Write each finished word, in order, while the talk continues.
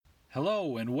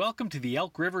Hello, and welcome to the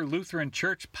Elk River Lutheran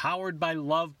Church Powered by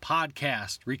Love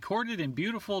podcast, recorded in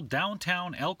beautiful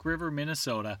downtown Elk River,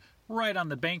 Minnesota, right on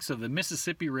the banks of the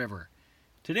Mississippi River.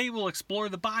 Today we'll explore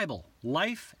the Bible,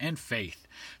 life, and faith.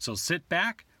 So sit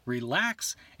back,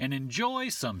 relax, and enjoy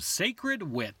some sacred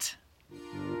wit.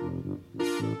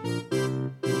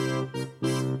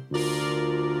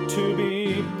 To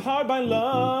be powered by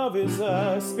love is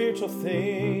a spiritual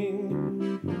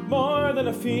thing, more than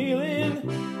a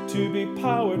feeling. To be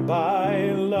powered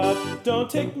by love. Don't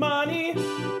take money,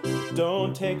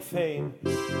 don't take fame,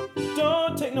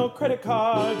 don't take no credit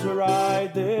card to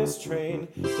ride this train.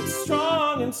 It's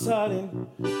strong and sudden,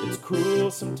 it's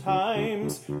cruel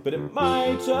sometimes, but it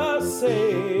might just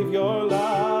save your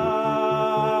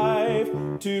life.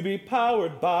 To be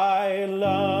powered by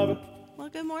love. Well,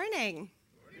 good morning.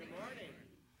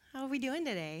 How are we doing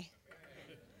today?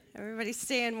 Everybody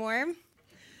staying warm?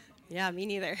 Yeah, me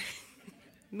neither.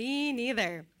 Me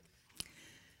neither.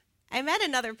 I met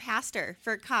another pastor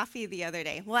for coffee the other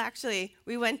day. Well, actually,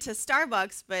 we went to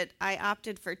Starbucks, but I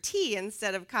opted for tea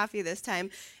instead of coffee this time.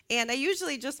 And I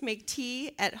usually just make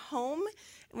tea at home.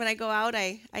 When I go out,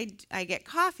 I get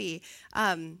coffee.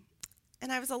 And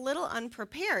I was a little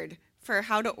unprepared for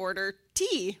how to order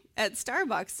tea at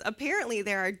Starbucks. Apparently,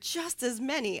 there are just as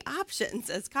many options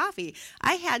as coffee.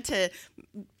 I had to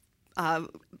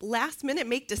last minute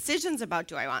make decisions about,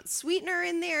 do I want sweetener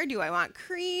in there? Do I want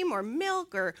cream or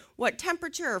milk? Or what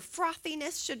temperature or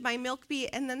frothiness should my milk be?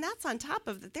 And then that's on top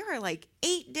of that. There are like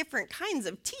 8 different kinds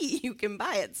of tea you can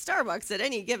buy at Starbucks at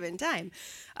any given time.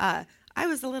 I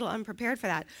was a little unprepared for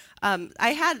that.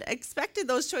 I had expected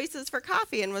those choices for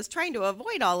coffee and was trying to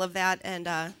avoid all of that. And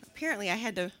apparently I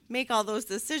had to make all those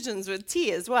decisions with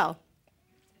tea as well.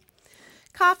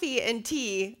 Coffee and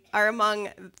tea are among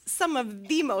some of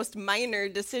the most minor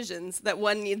decisions that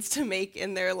one needs to make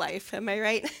in their life. Am I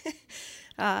right?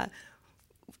 They're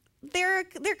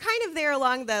kind of there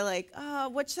along the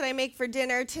what should I make for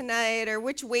dinner tonight, or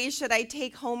which way should I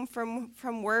take home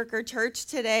from work or church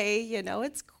today? You know,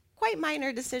 it's quite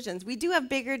minor decisions. We do have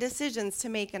bigger decisions to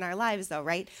make in our lives, though,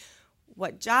 right?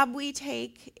 What job we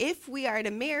take, if we are to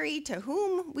marry, to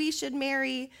whom we should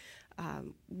marry.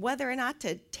 Whether or not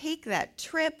to take that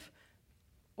trip,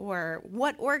 or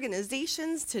what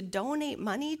organizations to donate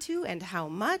money to and how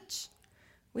much.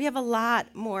 We have a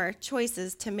lot more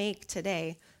choices to make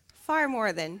today, far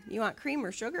more than you want cream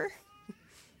or sugar.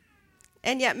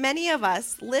 And yet many of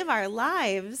us live our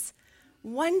lives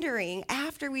wondering,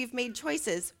 after we've made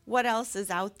choices, what else is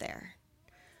out there.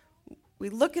 We're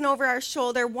looking over our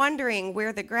shoulder, wondering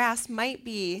where the grass might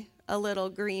be a little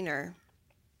greener.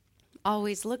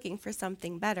 Always looking for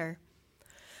something better.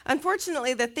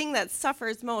 Unfortunately, the thing that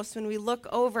suffers most when we look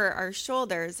over our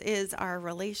shoulders is our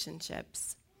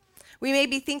relationships. We may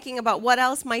be thinking about what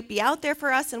else might be out there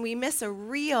for us, and we miss a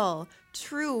real,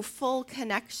 true, full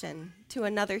connection to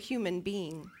another human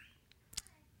being.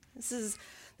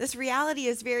 This reality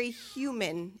is very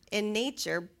human in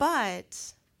nature,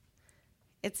 but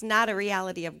it's not a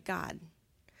reality of God.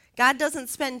 God doesn't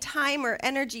spend time or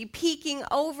energy peeking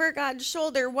over God's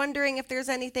shoulder, wondering if there's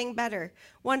anything better,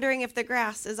 wondering if the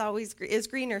grass is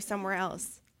greener somewhere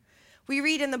else. We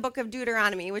read in the book of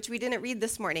Deuteronomy, which we didn't read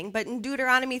this morning, but in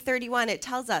Deuteronomy 31, it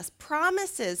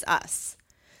promises us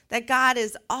that God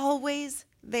is always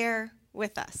there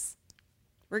with us.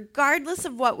 Regardless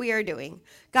of what we are doing,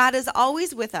 God is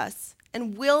always with us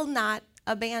and will not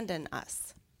abandon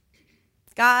us.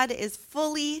 God is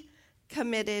fully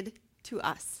committed to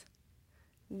us.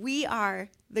 We are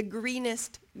the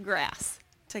greenest grass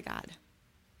to God.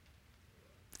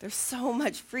 There's so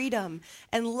much freedom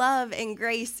and love and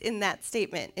grace in that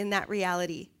statement, in that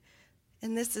reality.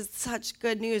 And this is such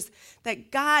good news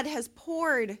that God has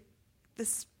poured the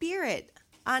Spirit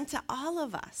onto all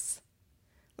of us.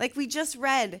 Like we just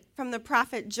read from the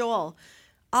prophet Joel,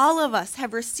 all of us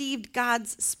have received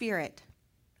God's Spirit.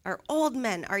 Our old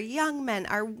men, our young men,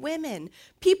 our women,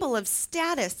 people of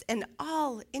status and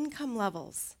all income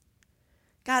levels.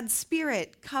 God's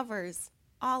Spirit covers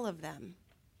all of them.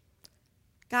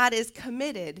 God is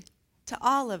committed to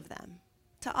all of them,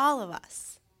 to all of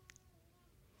us.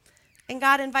 And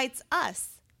God invites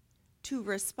us to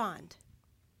respond.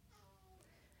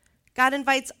 God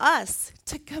invites us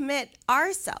to commit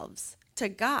ourselves to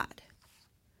God.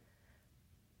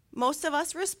 Most of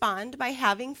us respond by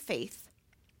having faith,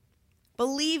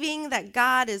 believing that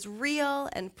God is real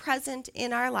and present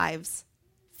in our lives.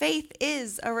 Faith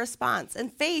is a response,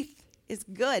 and faith is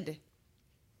good.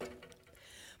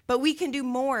 But we can do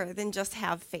more than just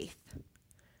have faith.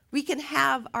 We can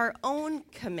have our own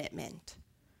commitment.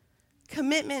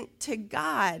 Commitment to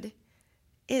God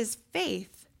is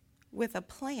faith with a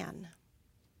plan.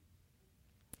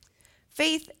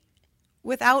 Faith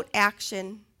without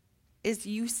action is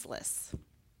useless.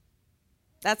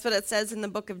 That's what it says in the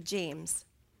book of James.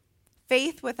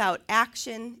 Faith without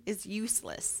action is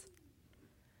useless.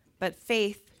 But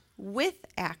faith with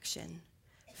action,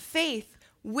 faith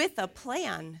with a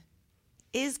plan,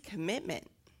 is commitment.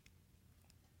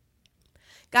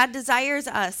 God desires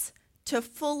us to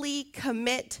fully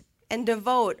commit and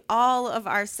devote all of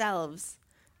ourselves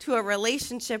to a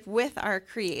relationship with our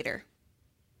Creator.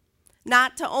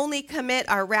 Not to only commit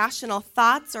our rational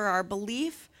thoughts or our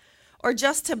belief, or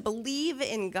just to believe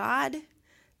in God.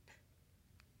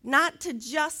 Not to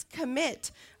just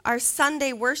commit our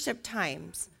Sunday worship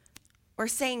times or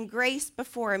saying grace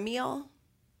before a meal,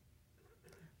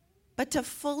 but to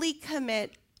fully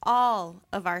commit all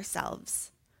of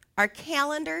ourselves, our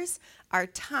calendars, our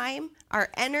time, our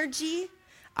energy,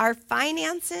 our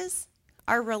finances,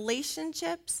 our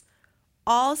relationships,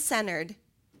 all centered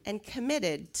and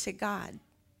committed to God.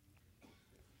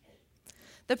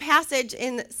 The passage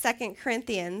in 2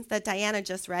 Corinthians that Diana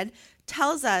just read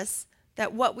tells us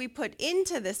that what we put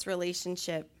into this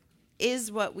relationship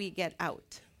is what we get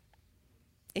out.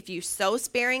 If you sow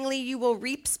sparingly, you will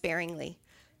reap sparingly.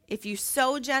 If you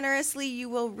sow generously, you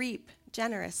will reap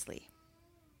generously.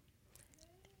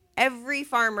 Every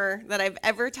farmer that I've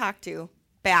ever talked to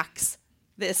backs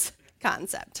this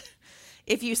concept.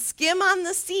 If you skim on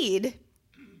the seed,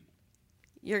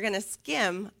 you're going to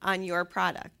skim on your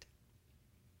product.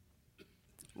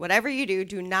 Whatever you do,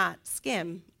 do not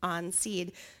skim on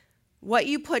seed. What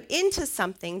you put into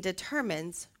something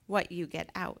determines what you get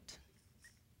out.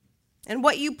 And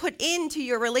what you put into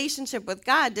your relationship with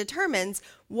God determines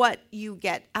what you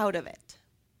get out of it.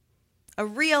 A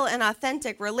real and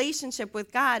authentic relationship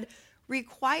with God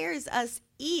requires us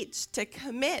each to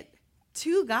commit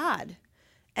to God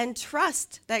and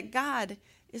trust that God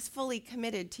is fully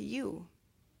committed to you.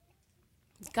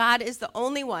 God is the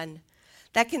only one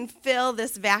that can fill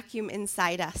this vacuum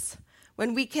inside us.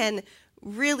 When we can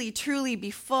really, truly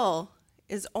be full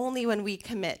is only when we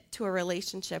commit to a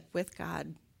relationship with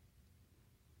God.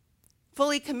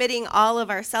 Fully committing all of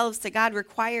ourselves to God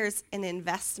requires an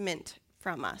investment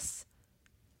from us.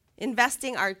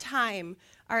 Investing our time,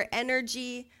 our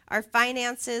energy, our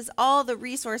finances, all the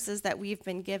resources that we've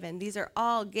been given. These are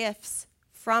all gifts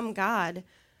from God,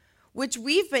 which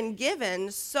we've been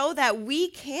given so that we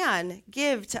can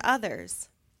give to others.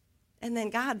 And then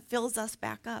God fills us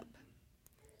back up.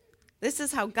 This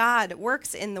is how God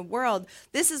works in the world.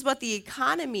 This is what the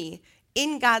economy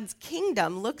in God's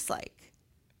kingdom looks like.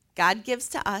 God gives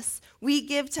to us, we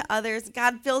give to others,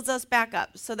 God fills us back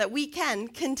up so that we can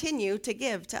continue to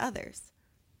give to others.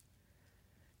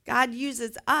 God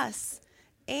uses us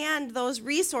and those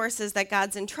resources that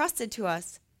God's entrusted to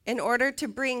us in order to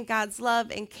bring God's love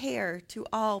and care to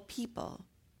all people.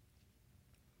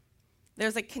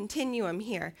 There's a continuum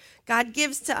here. God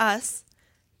gives to us.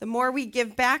 The more we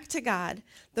give back to God,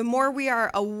 the more we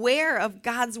are aware of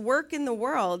God's work in the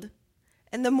world,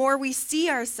 and the more we see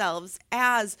ourselves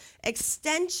as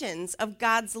extensions of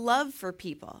God's love for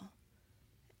people.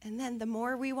 And then the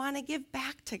more we want to give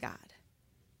back to God.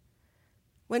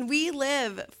 When we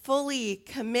live fully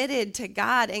committed to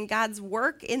God and God's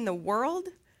work in the world,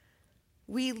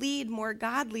 we lead more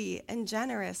godly and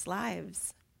generous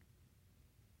lives.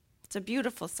 It's a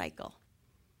beautiful cycle.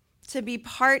 To be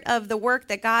part of the work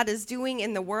that God is doing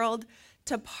in the world,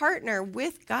 to partner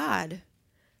with God,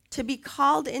 to be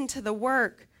called into the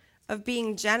work of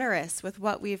being generous with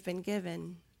what we've been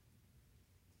given.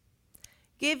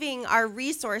 Giving our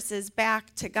resources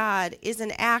back to God is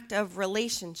an act of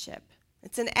relationship.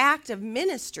 It's an act of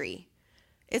ministry.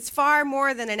 It's far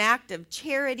more than an act of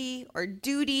charity or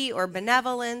duty or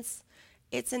benevolence.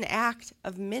 It's an act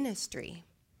of ministry,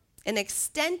 an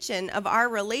extension of our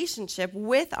relationship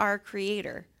with our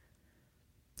Creator.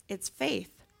 It's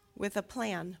faith with a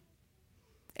plan.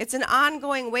 It's an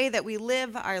ongoing way that we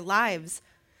live our lives.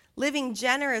 Living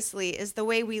generously is the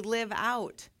way we live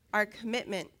out our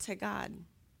commitment to God.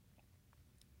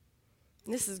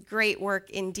 This is great work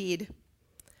indeed.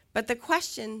 But the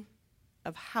question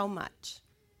of how much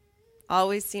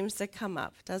always seems to come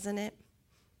up, doesn't it?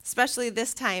 Especially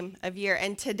this time of year.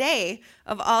 And today,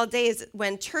 of all days,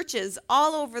 when churches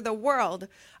all over the world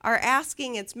are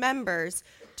asking its members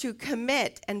to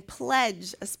commit and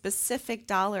pledge a specific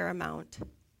dollar amount.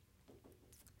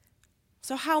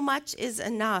 So how much is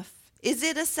enough? Is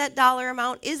it a set dollar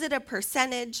amount? Is it a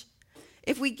percentage?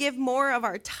 If we give more of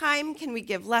our time, can we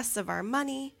give less of our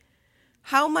money?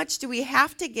 How much do we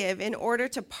have to give in order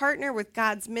to partner with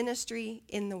God's ministry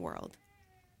in the world?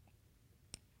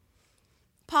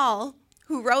 Paul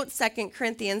who wrote 2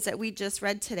 Corinthians that we just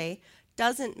read today,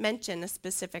 doesn't mention a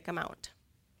specific amount.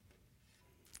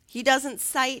 He doesn't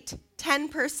cite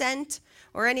 10%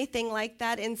 or anything like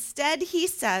that. Instead, he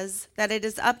says that it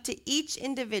is up to each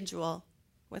individual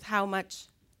with how much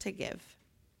to give.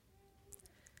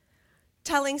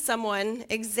 Telling someone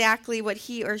exactly what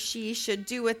he or she should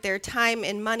do with their time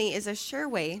and money is a sure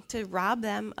way to rob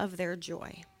them of their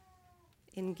joy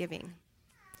in giving.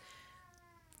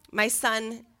 My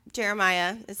son,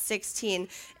 Jeremiah, is 16,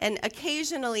 and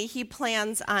occasionally he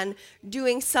plans on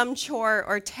doing some chore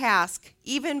or task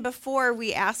even before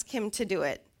we ask him to do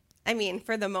it. I mean,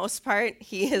 for the most part,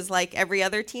 he is like every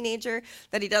other teenager,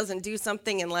 that he doesn't do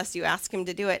something unless you ask him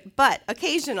to do it. But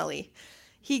occasionally,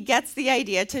 he gets the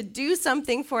idea to do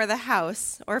something for the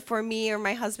house or for me or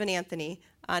my husband Anthony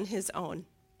on his own.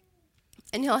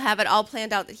 And he'll have it all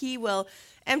planned out that he will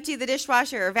empty the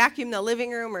dishwasher or vacuum the living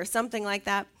room or something like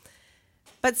that.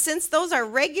 But since those are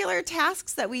regular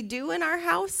tasks that we do in our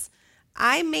house,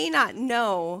 I may not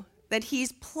know that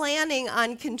he's planning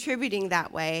on contributing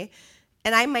that way.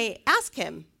 And I may ask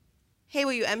him, hey,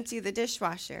 will you empty the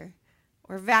dishwasher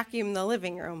or vacuum the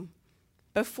living room,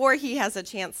 before he has a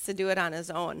chance to do it on his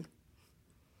own.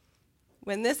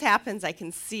 When this happens, I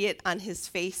can see it on his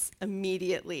face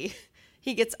immediately.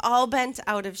 He gets all bent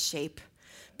out of shape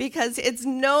because it's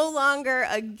no longer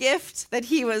a gift that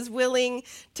he was willing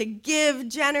to give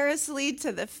generously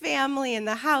to the family and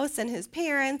the house and his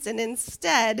parents, and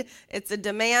instead, it's a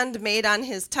demand made on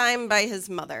his time by his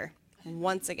mother,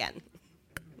 once again.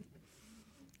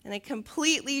 And it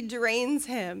completely drains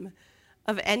him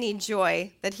of any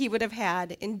joy that he would have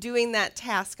had in doing that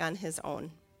task on his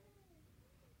own.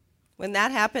 When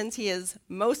that happens, he is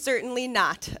most certainly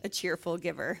not a cheerful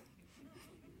giver.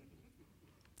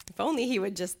 If only he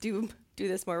would just do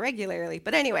this more regularly.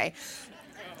 But anyway,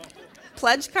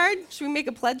 pledge card? Should we make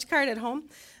a pledge card at home?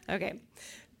 Okay.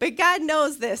 But God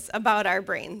knows this about our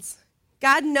brains.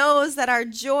 God knows that our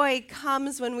joy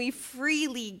comes when we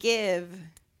freely give.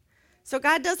 So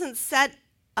God doesn't set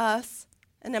us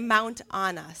an amount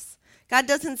on us. God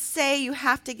doesn't say you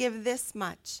have to give this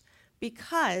much,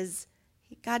 because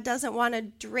God doesn't want to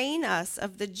drain us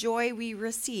of the joy we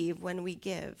receive when we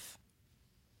give.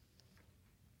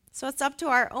 So it's up to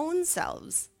our own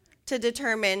selves to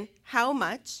determine how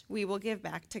much we will give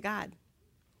back to God.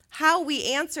 How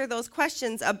we answer those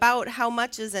questions about how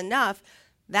much is enough,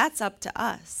 that's up to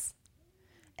us.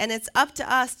 And it's up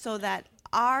to us so that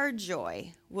our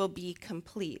joy will be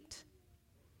complete.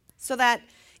 So that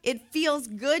it feels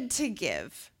good to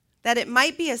give, that it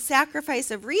might be a sacrifice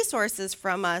of resources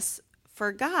from us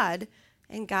for God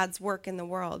and God's work in the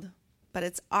world, but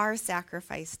it's our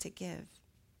sacrifice to give.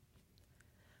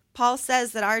 Paul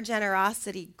says that our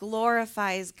generosity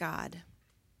glorifies God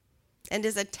and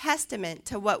is a testament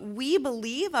to what we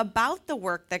believe about the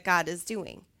work that God is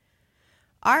doing.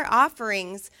 Our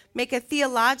offerings make a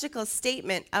theological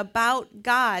statement about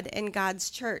God and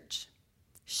God's church.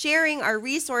 Sharing our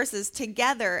resources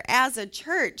together as a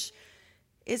church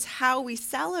is how we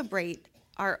celebrate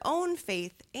our own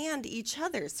faith and each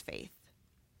other's faith.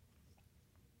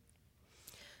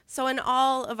 So in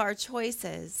all of our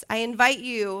choices, I invite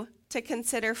you to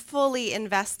consider fully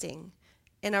investing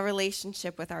in a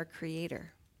relationship with our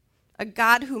Creator, a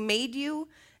God who made you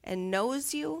and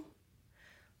knows you,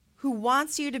 who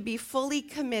wants you to be fully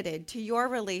committed to your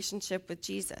relationship with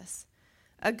Jesus.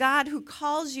 A God who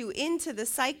calls you into the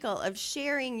cycle of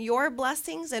sharing your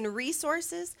blessings and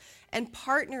resources and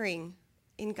partnering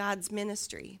in God's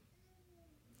ministry.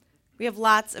 We have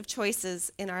lots of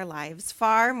choices in our lives,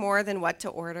 far more than what to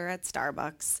order at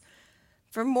Starbucks,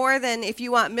 for more than if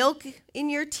you want milk in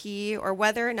your tea or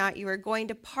whether or not you are going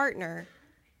to partner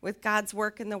with God's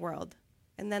work in the world,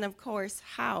 and then, of course,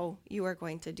 how you are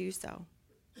going to do so.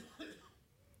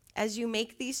 As you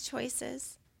make these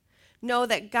choices, know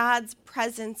that God's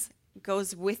presence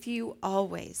goes with you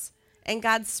always, and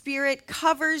God's Spirit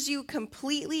covers you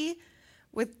completely,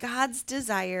 with God's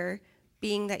desire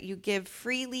being that you give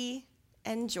freely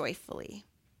and joyfully.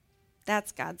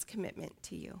 That's God's commitment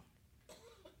to you.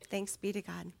 Thanks be to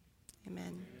God.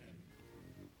 Amen.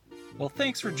 Well,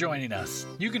 thanks for joining us.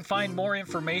 You can find more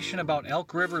information about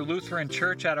Elk River Lutheran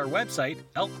Church at our website,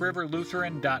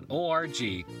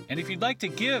 elkriverlutheran.org. And if you'd like to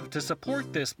give to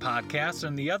support this podcast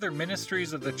and the other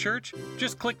ministries of the church,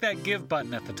 just click that Give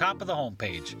button at the top of the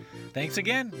homepage. Thanks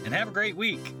again, and have a great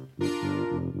week.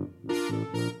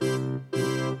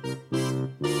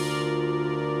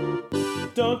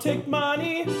 Don't take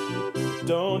money,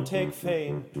 don't take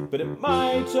fame, but it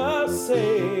might just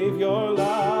save your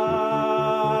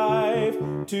life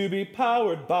to be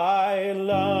powered by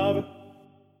love.